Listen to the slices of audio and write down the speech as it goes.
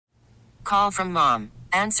Call from mom.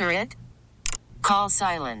 Answer it. Call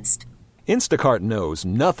silenced. Instacart knows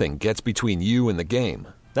nothing gets between you and the game.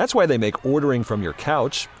 That's why they make ordering from your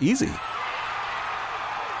couch easy.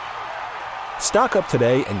 Stock up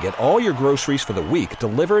today and get all your groceries for the week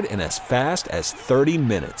delivered in as fast as 30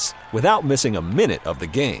 minutes without missing a minute of the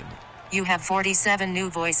game. You have 47 new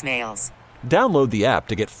voicemails. Download the app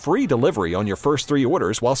to get free delivery on your first 3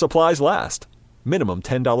 orders while supplies last. Minimum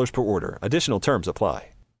 $10 per order. Additional terms apply.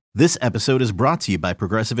 This episode is brought to you by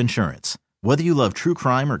Progressive Insurance. Whether you love true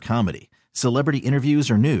crime or comedy, celebrity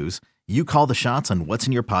interviews or news, you call the shots on what's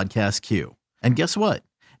in your podcast queue. And guess what?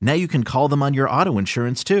 Now you can call them on your auto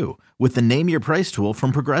insurance too with the Name Your Price tool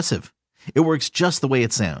from Progressive. It works just the way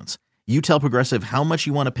it sounds. You tell Progressive how much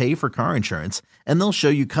you want to pay for car insurance, and they'll show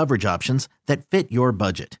you coverage options that fit your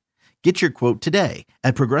budget. Get your quote today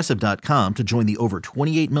at Progressive.com to join the over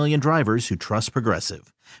 28 million drivers who trust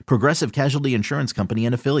Progressive. Progressive Casualty Insurance Company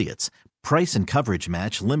and Affiliates. Price and coverage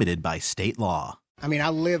match limited by state law. I mean, I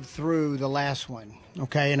lived through the last one,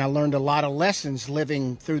 okay? And I learned a lot of lessons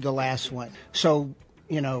living through the last one. So,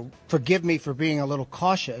 forgive me for being a little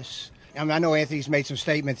cautious. I mean, I know Anthony's made some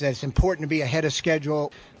statements that it's important to be ahead of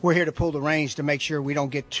schedule. We're here to pull the reins to make sure we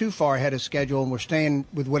don't get too far ahead of schedule and we're staying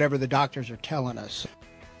with whatever the doctors are telling us.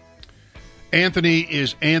 Anthony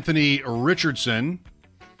is Anthony Richardson.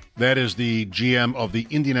 That is the GM of the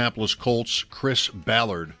Indianapolis Colts, Chris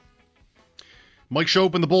Ballard. Mike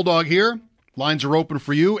Shope and the Bulldog here. Lines are open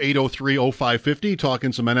for you, 803-0550,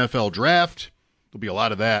 talking some NFL draft. There'll be a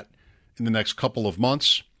lot of that in the next couple of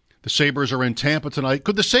months. The Sabres are in Tampa tonight.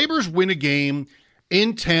 Could the Sabres win a game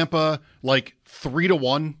in Tampa like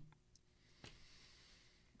 3-1?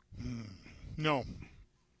 No.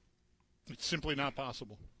 It's simply not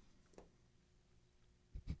possible.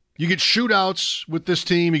 You get shootouts with this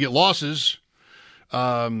team. You get losses.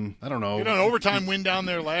 I don't know. You had an overtime win down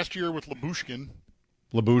there last year with Labushkin.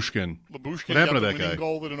 What happened to that guy?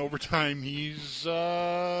 Goal in an overtime. He's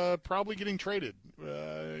probably getting traded.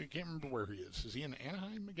 I can't remember where he is. Is he in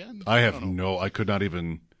Anaheim again? I could not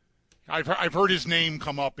even. I've heard his name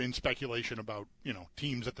come up in speculation about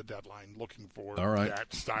teams at the deadline looking for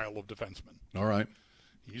that style of defenseman. All right,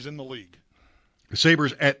 he's in the league. The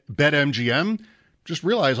Sabres at BetMGM. Just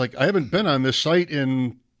realized, I haven't been on this site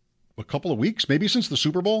in a couple of weeks, maybe since the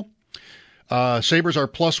Super Bowl. Sabres are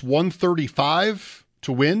plus 135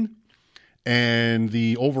 to win, and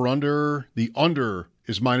the under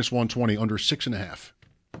is minus 120, under 6.5.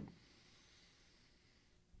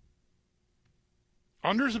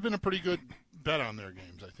 Unders have been a pretty good bet on their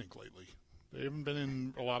games, I think, lately. They haven't been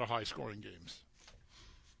in a lot of high-scoring games.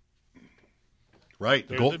 Right.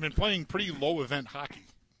 They've been playing pretty low-event hockey.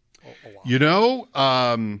 A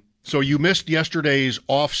lot. So you missed yesterday's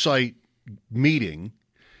off-site meeting,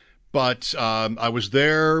 but I was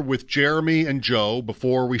there with Jeremy and Joe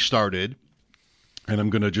before we started, and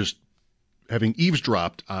I'm going to just having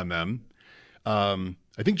eavesdropped on them. I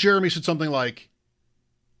think Jeremy said something like,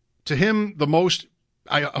 to him, the most,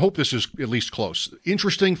 I hope this is at least close,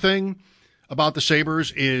 interesting thing about the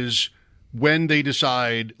Sabres is when they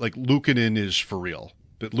decide, Luukkonen is for real.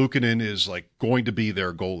 That Luukkonen is going to be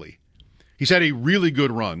their goalie. He's had a really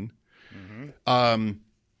good run. Mm-hmm.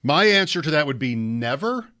 My answer to that would be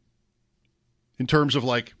never, in terms of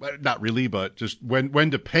not really, but just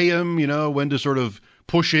when to pay him, when to sort of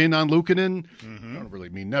push in on Luukkonen. Mm-hmm. I don't really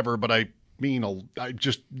mean never, but I mean I'm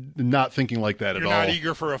just not thinking like that at all. You're not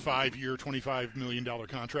eager for a 5-year, $25 million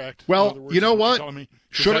contract? Well, you know what?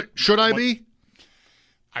 Should I be?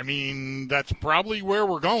 I mean, that's probably where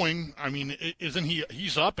we're going. I mean, isn't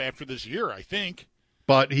he's up after this year, I think.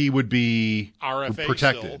 But he would be RFA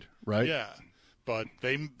protected, still. Right? Yeah. But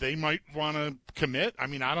they might want to commit. I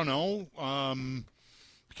mean, I don't know.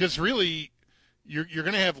 Because really, you're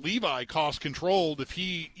going to have Levi cost controlled if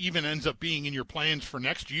he even ends up being in your plans for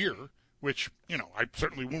next year, which, I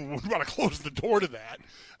certainly wouldn't want to close the door to that.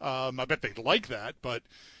 I bet they'd like that, but,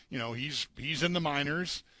 he's in the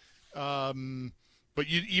minors. But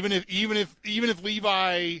even if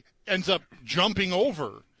Levi ends up jumping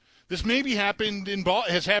over, this maybe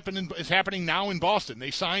is happening now in Boston. They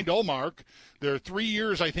signed Ullmark. They're 3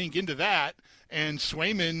 years, I think, into that, and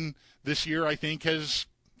Swayman this year, I think, has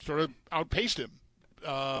sort of outpaced him.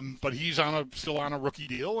 But he's still on a rookie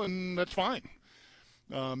deal, and that's fine.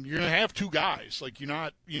 You're going to have two guys, you're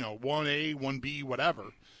not 1A, 1B, whatever.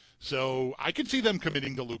 So I could see them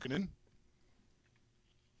committing to Luukkonen.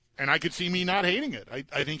 And I could see me not hating it.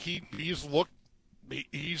 I think he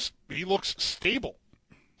looks stable.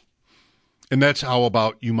 And that's how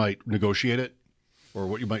about you might negotiate it, or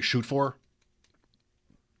what you might shoot for?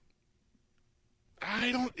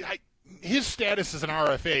 his status as an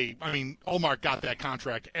RFA, I mean, Ullmark got that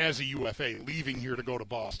contract as a UFA, leaving here to go to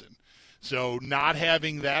Boston. So not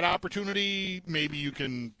having that opportunity, maybe you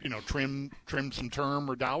can, trim some term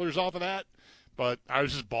or dollars off of that. But I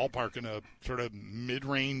was just ballparking a sort of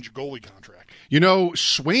mid-range goalie contract.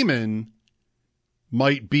 Swayman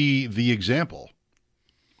might be the example.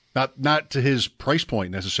 Not to his price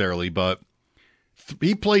point necessarily, but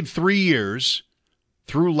he played 3 years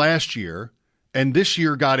through last year, and this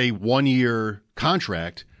year got a 1-year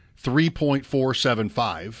contract,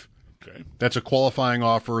 $3.475. Okay. That's a qualifying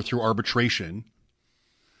offer through arbitration.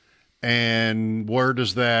 And what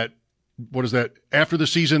is that? After the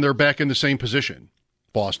season, they're back in the same position.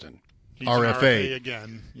 Boston. He's RFA. An RFA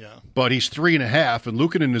again, yeah. But he's 3.5, and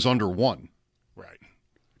Luukkonen is under 1. Right.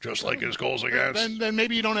 Just like his goals against. Then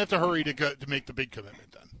maybe you don't have to hurry to make the big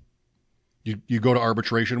commitment then. You go to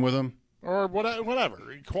arbitration with him? Or whatever.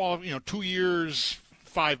 2 years,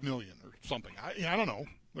 $5 million or something. I don't know.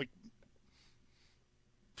 Like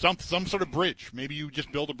some sort of bridge. Maybe you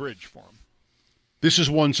just build a bridge for him. This is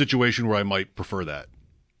one situation where I might prefer that.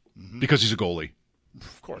 Mm-hmm. Because he's a goalie.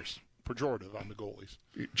 Of course. Pejorative on the goalies.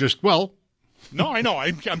 No, I know.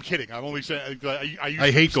 I'm kidding. I'm only saying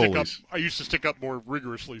I hate goalies. I used to stick up more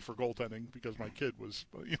rigorously for goaltending because my kid was.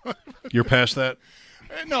 You're past that?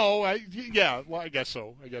 No, I guess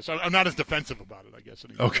so. I guess I'm not as defensive about it. I guess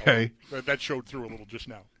anymore. Okay, that showed through a little just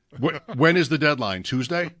now. When is the deadline?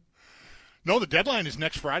 Tuesday? No, the deadline is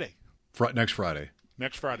next Friday. Next Friday.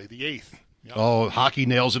 Next Friday, the 8th. Yep. Oh, hockey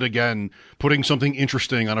nails it again, putting something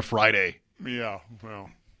interesting on a Friday. Yeah, well,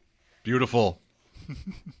 beautiful.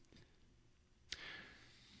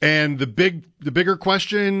 And the bigger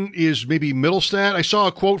question is maybe Middlestat. I saw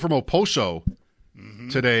a quote from Oposo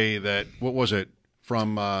today that, what was it,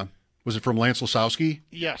 from was it from Lance Lasowski?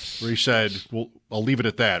 Yes. Where he said, well, I'll leave it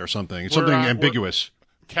at that or something. It's something ambiguous.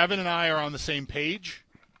 Kevin and I are on the same page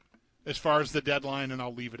as far as the deadline, and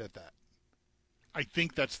I'll leave it at that. I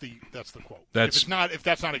think that's the quote. If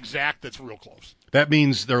that's not exact, that's real close. That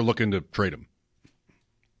means they're looking to trade him.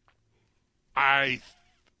 Why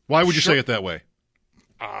would you say it that way?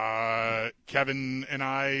 Kevin and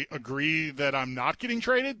I agree that I'm not getting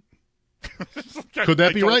traded. Could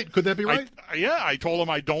that be right? Could that be right? I told him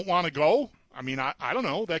I don't want to go. I mean, I don't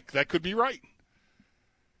know. That could be right.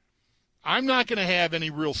 I'm not going to have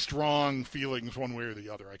any real strong feelings one way or the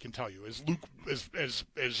other. I can tell you,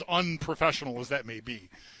 as unprofessional as that may be,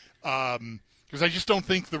 because I just don't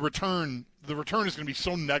think the return is going to be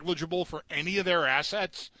so negligible for any of their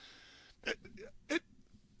assets.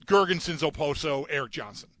 Gergensons, Oposo, Eric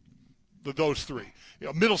Johnson, those three.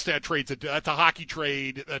 Middlestat trades that's a hockey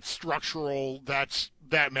trade. That's structural. That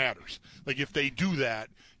matters. Like if they do that,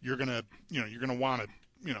 you're gonna want to,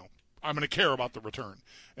 I'm gonna care about the return,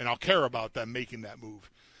 and I'll care about them making that move.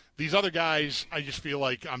 These other guys, I just feel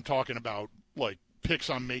like I'm talking about like picks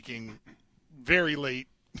I'm making very late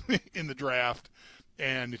in the draft,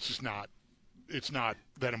 and it's just not. It's not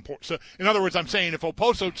that important. So, in other words, I'm saying if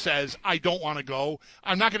Oposo says, I don't want to go,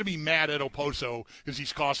 I'm not going to be mad at Oposo because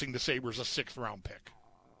he's costing the Sabres a 6th-round pick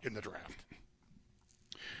in the draft.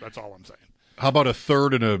 That's all I'm saying. How about a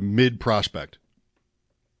third and a mid-prospect?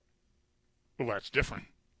 Well, that's different.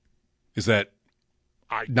 Is that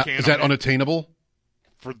unattainable?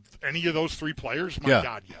 For any of those three players? My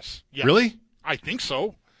God, yes. Really? I think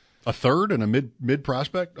so. A third and a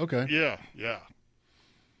mid-prospect? Okay. Yeah.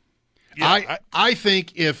 I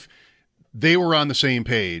think if they were on the same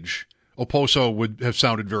page, Oposo would have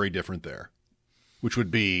sounded very different there, which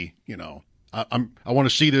would be, I want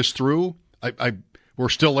to see this through. We're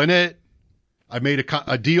still in it. I made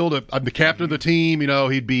a deal I'm the captain of the team.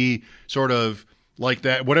 He'd be sort of like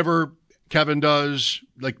that. Whatever Kevin does,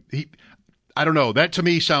 I don't know. That to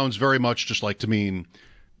me sounds very much just like to mean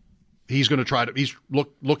he's going to he's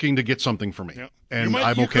looking to get something from me, and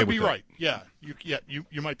I'm okay with that. Right. Yeah,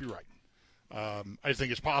 you might be right. I just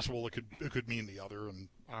think it's possible it could mean the other, and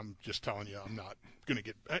I'm just telling you, I'm not going to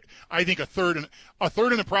get. I think a third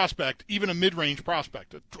in a prospect, even a mid-range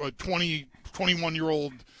prospect, a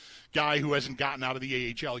 21-year-old guy who hasn't gotten out of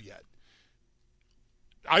the AHL yet,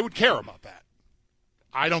 I would care about that.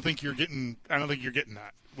 I don't think you're getting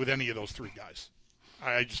that with any of those three guys.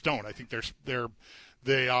 I just don't. I think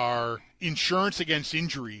they are insurance against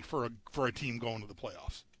injury for a team going to the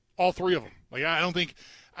playoffs. All three of them. I don't think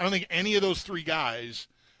any of those three guys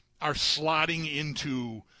are slotting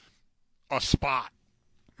into a spot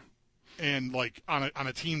and on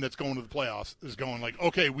a team that's going to the playoffs is going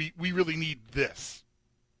okay, we really need this.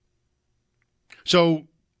 So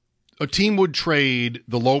a team would trade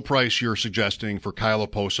the low price you're suggesting for Kyle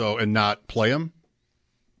Oposo and not play him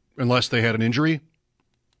unless they had an injury?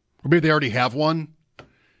 Or maybe they already have one.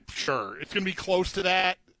 Sure, it's going to be close to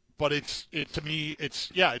that, but to me,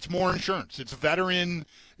 it's more insurance. It's veteran.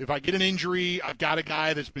 If I get an injury, I've got a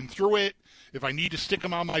guy that's been through it. If I need to stick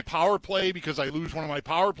him on my power play because I lose one of my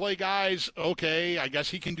power play guys, okay, I guess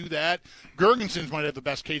he can do that. Gergensen's might have the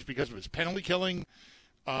best case because of his penalty killing,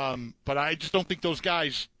 but I just don't think those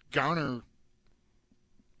guys garner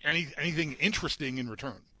anything interesting in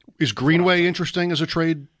return. Is Greenway interesting as a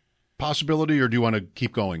trade possibility, or do you want to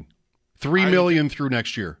keep going? $3 million through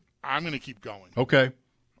next year. I'm going to keep going. Okay.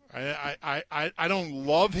 I don't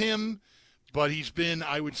love him, but he's been,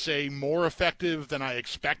 I would say, more effective than I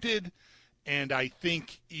expected. And I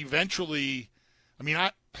think eventually,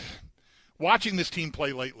 watching this team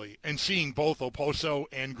play lately and seeing both Oposo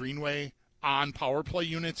and Greenway on power play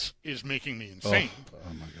units is making me insane.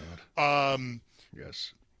 Oh my God.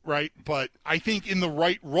 Yes. Right. But I think in the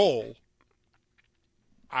right role,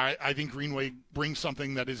 I think Greenway brings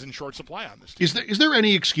something that is in short supply on this team. Is there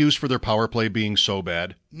any excuse for their power play being so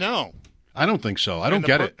bad? No. I don't think so. I don't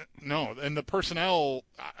get it. No. And the personnel,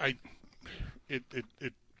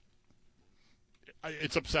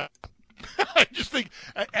 it's upsetting. I just think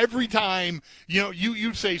every time,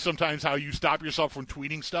 you say sometimes how you stop yourself from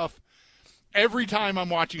tweeting stuff. Every time I'm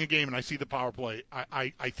watching a game and I see the power play,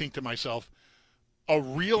 I think to myself, a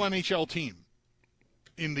real NHL team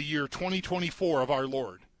in the year 2024 of our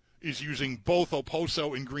Lord is using both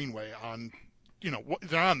Oposo and Greenway on,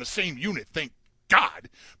 they're on the same unit, thank God.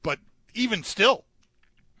 But even still,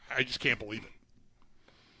 I just can't believe it.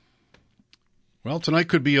 Well, tonight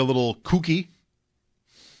could be a little kooky,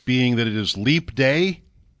 being that it is Leap Day,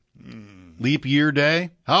 Leap Year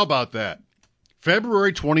Day. How about that?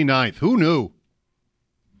 February 29th. Who knew?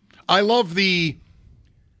 I love the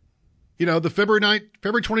February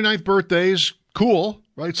 29th birthdays. Cool,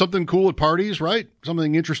 right? Something cool at parties, right?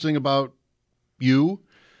 Something interesting about you.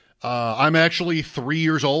 I'm actually 3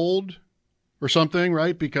 years old or something,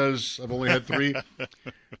 right? Because I've only had 3.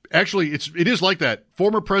 Actually, it is like that.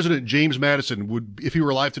 Former President James Madison would, if he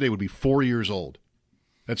were alive today, would be 4 years old.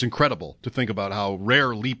 That's incredible to think about how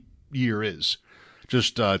rare leap year is.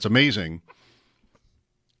 Just, it's amazing.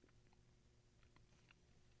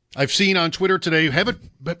 I've seen on Twitter today,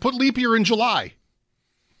 put leap year in July.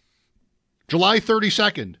 July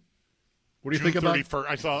 32nd. What do you think about it?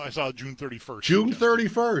 I saw June 31st. June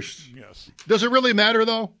 31st. Yes. Does it really matter,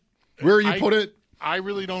 though, where you put it? I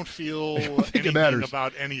really don't feel anything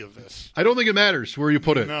about any of this. I don't think it matters where you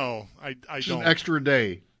put it. No, I Just don't. An extra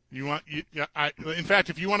day. In fact,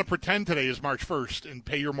 if you want to pretend today is March 1st and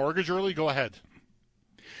pay your mortgage early, go ahead.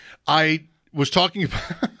 I was talking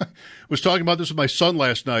about this with my son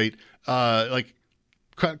last night. Kind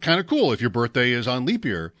of cool if your birthday is on leap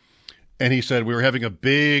year. And he said we were having a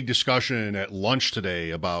big discussion at lunch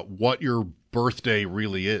today about what your birthday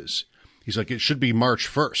really is. He's like, it should be March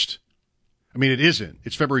 1st. I mean, it isn't.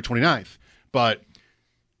 It's February 29th. But,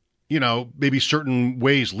 maybe certain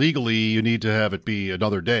ways legally you need to have it be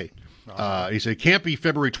another day. He said, it can't be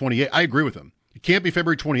February 28th. I agree with him. It can't be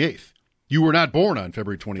February 28th. You were not born on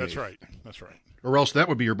February 28th. That's right. Or else that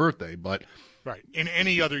would be your birthday. But right. In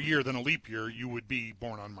any other year than a leap year, you would be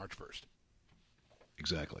born on March 1st.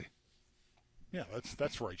 Exactly. Yeah,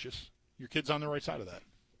 that's righteous. Your kid's on the right side of that.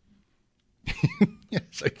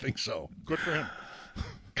 Yes, I think so. Good for him.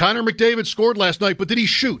 Connor McDavid scored last night, but did he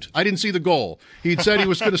shoot? I didn't see the goal. He'd said he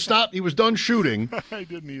was going to stop. He was done shooting. I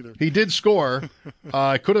didn't either. He did score.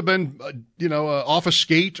 It could have been, off a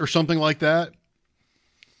skate or something like that.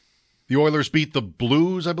 The Oilers beat the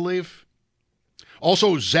Blues, I believe.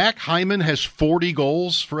 Also, Zach Hyman has 40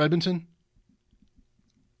 goals for Edmonton.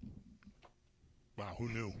 Wow, who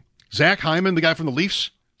knew? Zach Hyman, the guy from the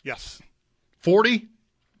Leafs? Yes. 40?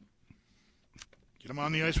 Get him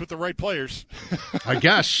on the ice with the right players. I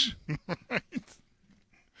guess. Right.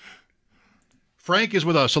 Frank is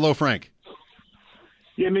with us. Hello, Frank.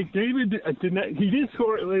 Yeah, McDavid he did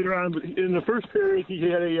score it later on, but in the first period he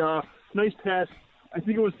had a nice pass. I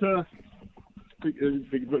think it was the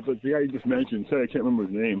guy you just mentioned. Sorry, I can't remember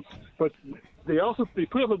his name. But they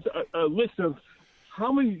put up a list of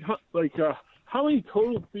how many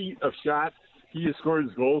total feet of shots he has scored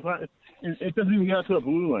his goals on. And it doesn't even get to the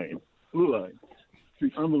blue line.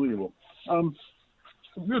 It's unbelievable.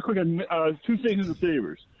 Real quick, two things in the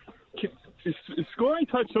Sabres. Is scoring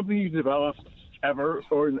touch something you develop ever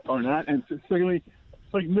or not? And secondly,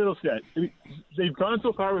 like Middlestat. I mean, they've gone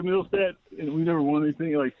so far with Middlestat, and we never won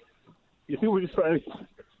anything. Like, you think we're just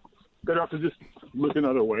better off to just look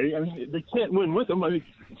another way? I mean, they can't win with them. I mean,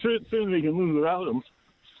 certainly they can lose without them.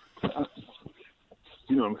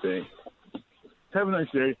 You know what I'm saying? Have a nice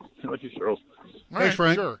day. I'll let you, Cheryl. Thanks,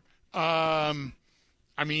 Frank. Sure.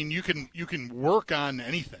 I I mean, you can work on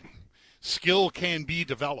anything. Skill can be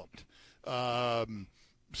developed. I think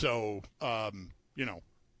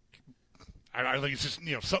it's just,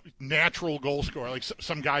 some natural goal scorer. Like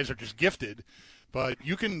some guys are just gifted, but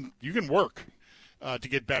you can work to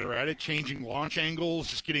get better at it. Changing launch angles,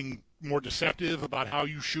 just getting more deceptive about how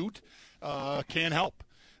you shoot can help.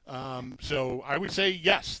 So I would say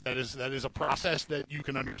yes, that is a process that you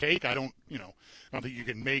can undertake. I don't think you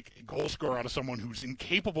can make a goal scorer out of someone who's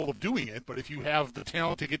incapable of doing it, but if you have the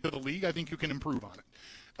talent to get to the league, I think you can improve on it,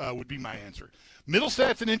 would be my answer.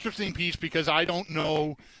 Mittelstadt's an interesting piece because I don't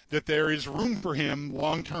know that there is room for him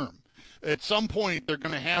long term. At some point, they're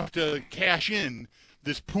going to have to cash in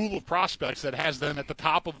this pool of prospects that has them at the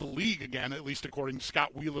top of the league again, at least according to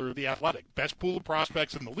Scott Wheeler of The Athletic. Best pool of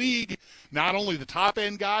prospects in the league, not only the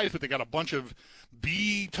top-end guys, but they got a bunch of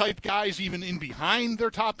B-type guys even in behind their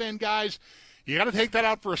top-end guys. You got to take that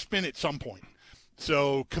out for a spin at some point.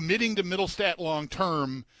 So committing to Mittelstadt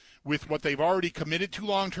long-term with what they've already committed to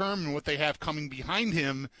long-term and what they have coming behind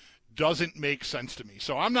him doesn't make sense to me.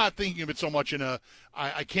 So I'm not thinking of it so much in a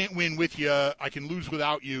I can't win with you, I can lose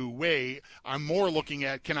without you way. I'm more looking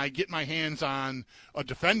at, can I get my hands on a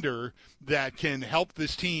defender that can help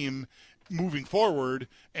this team moving forward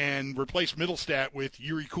and replace Mittelstadt with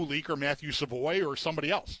Yuri Kulik or Matthew Savoy or somebody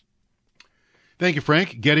else. Thank you,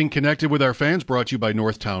 Frank. Getting connected with our fans brought to you by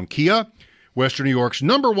Northtown Kia, Western New York's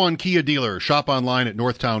 #1 Kia dealer. Shop online at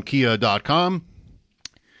northtownkia.com.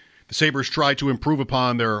 The Sabres try to improve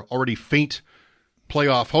upon their already faint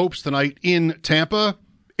playoff hopes tonight in Tampa.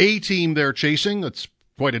 A team they're chasing. That's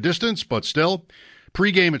quite a distance, but still.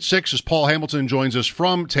 Pre-game at 6 as Paul Hamilton joins us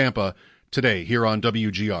from Tampa today here on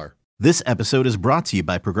WGR. This episode is brought to you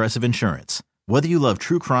by Progressive Insurance. Whether you love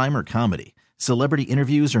true crime or comedy, celebrity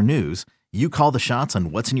interviews or news, you call the shots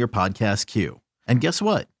on what's in your podcast queue. And guess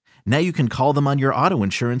what? Now you can call them on your auto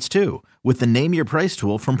insurance too with the Name Your Price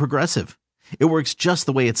tool from Progressive. It works just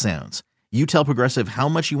the way it sounds. You tell Progressive how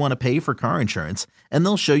much you want to pay for car insurance, and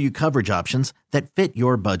they'll show you coverage options that fit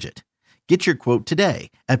your budget. Get your quote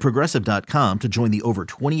today at Progressive.com to join the over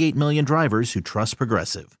 28 million drivers who trust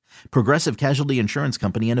Progressive. Progressive Casualty Insurance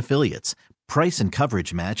Company and Affiliates. Price and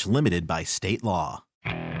coverage match limited by state law.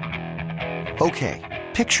 Okay,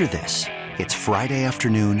 picture this. It's Friday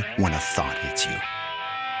afternoon when a thought hits you.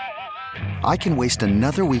 I can waste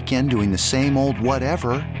another weekend doing the same old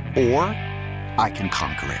whatever, or I can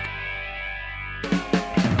conquer it.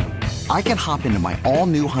 I can hop into my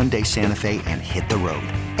all-new Hyundai Santa Fe and hit the road.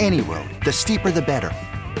 Any road. The steeper, the better.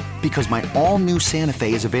 Because my all-new Santa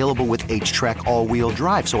Fe is available with H-Track all-wheel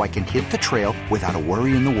drive, so I can hit the trail without a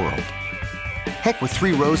worry in the world. Heck, with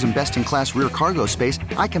 3 rows and best-in-class rear cargo space,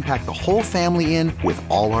 I can pack the whole family in with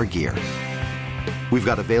all our gear. We've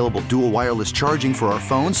got available dual wireless charging for our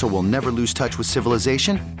phones, so we'll never lose touch with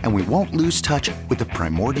civilization, and we won't lose touch with the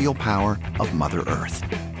primordial power of Mother Earth.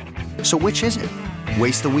 So which is it?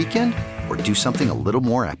 Waste the weekend or do something a little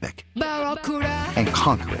more epic? And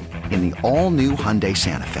conquer it in the all-new Hyundai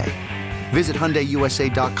Santa Fe. Visit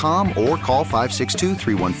HyundaiUSA.com or call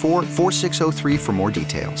 562-314-4603 for more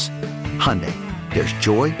details. Hyundai, there's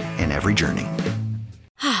joy in every journey.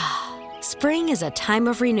 Spring is a time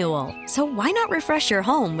of renewal, so why not refresh your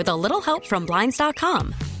home with a little help from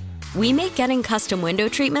Blinds.com? We make getting custom window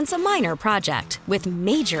treatments a minor project with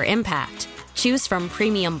major impact. Choose from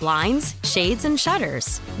premium blinds, shades, and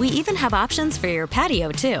shutters. We even have options for your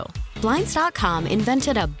patio, too. Blinds.com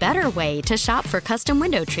invented a better way to shop for custom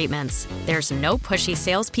window treatments. There's no pushy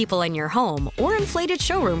salespeople in your home or inflated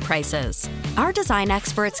showroom prices. Our design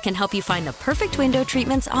experts can help you find the perfect window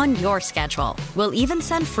treatments on your schedule. We'll even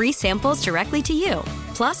send free samples directly to you.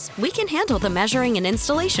 Plus, we can handle the measuring and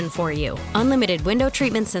installation for you. Unlimited window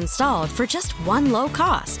treatments installed for just one low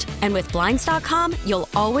cost. And with Blinds.com, you'll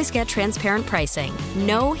always get transparent pricing.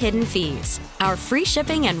 No hidden fees. Our free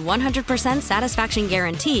shipping and 100% satisfaction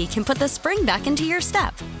guarantee can put the spring back into your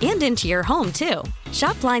step and into your home, too.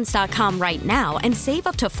 Shop Blinds.com right now and save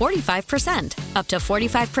up to 45%. Up to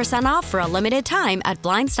 45% off for a limited time at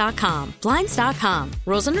Blinds.com. Blinds.com.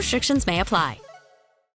 Rules and restrictions may apply.